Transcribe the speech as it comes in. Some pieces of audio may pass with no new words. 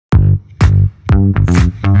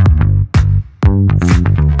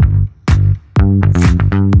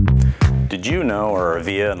know our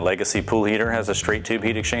AVIA and Legacy pool heater has a straight tube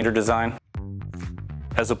heat exchanger design?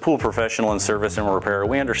 As a pool professional in service and repair,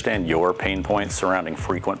 we understand your pain points surrounding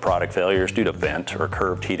frequent product failures due to bent or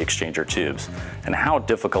curved heat exchanger tubes, and how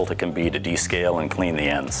difficult it can be to descale and clean the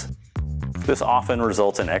ends. This often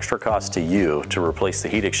results in extra cost to you to replace the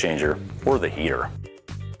heat exchanger or the heater.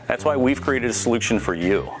 That's why we've created a solution for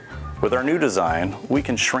you. With our new design, we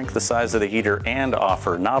can shrink the size of the heater and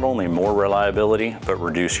offer not only more reliability, but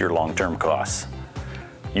reduce your long-term costs.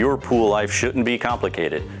 Your pool life shouldn't be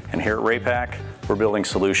complicated, and here at Raypak, we're building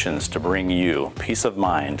solutions to bring you peace of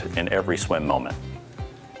mind in every swim moment.